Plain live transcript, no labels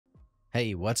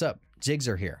Hey, what's up?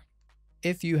 Jigxor here.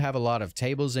 If you have a lot of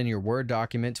tables in your Word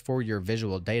document for your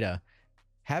visual data,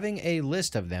 having a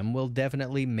list of them will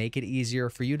definitely make it easier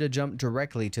for you to jump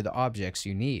directly to the objects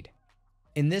you need.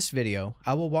 In this video,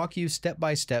 I will walk you step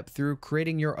by step through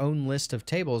creating your own list of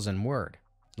tables in Word.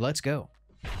 Let's go.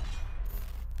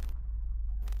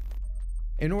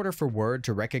 In order for Word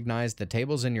to recognize the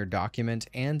tables in your document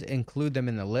and include them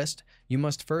in the list, you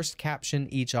must first caption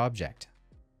each object.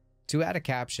 To add a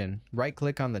caption,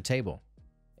 right-click on the table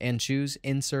and choose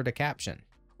Insert a Caption,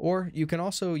 or you can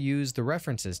also use the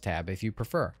References tab if you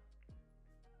prefer.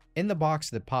 In the box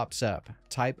that pops up,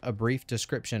 type a brief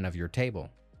description of your table.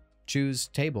 Choose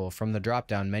Table from the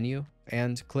drop-down menu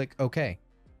and click OK.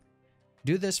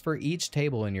 Do this for each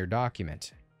table in your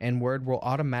document, and Word will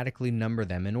automatically number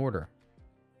them in order.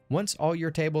 Once all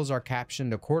your tables are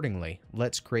captioned accordingly,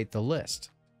 let's create the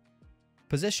list.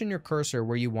 Position your cursor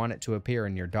where you want it to appear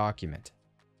in your document.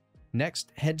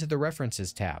 Next, head to the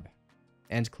References tab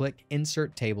and click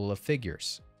Insert Table of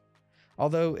Figures.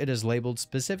 Although it is labeled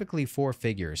specifically for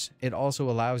figures, it also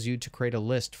allows you to create a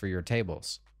list for your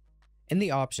tables. In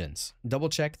the options,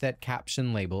 double-check that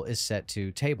caption label is set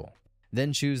to Table.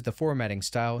 Then choose the formatting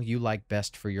style you like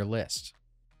best for your list.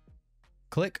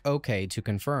 Click OK to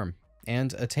confirm,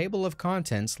 and a table of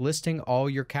contents listing all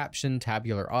your captioned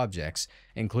tabular objects,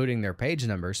 including their page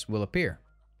numbers, will appear.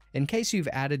 In case you've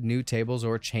added new tables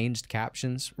or changed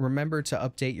captions, remember to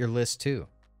update your list too.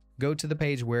 Go to the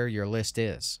page where your list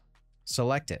is,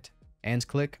 select it, and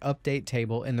click Update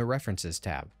Table in the References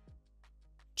tab.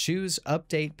 Choose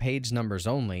Update Page Numbers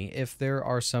Only if there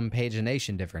are some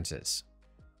pagination differences.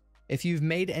 If you've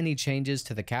made any changes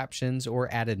to the captions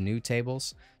or added new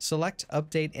tables, select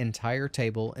Update Entire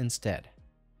Table instead.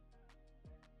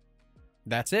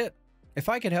 That's it. If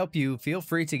I could help you, feel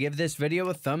free to give this video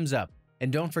a thumbs up,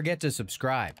 and don't forget to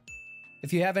subscribe.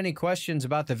 If you have any questions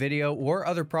about the video or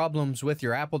other problems with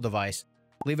your Apple device,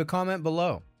 leave a comment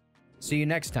below. See you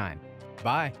next time.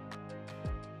 Bye.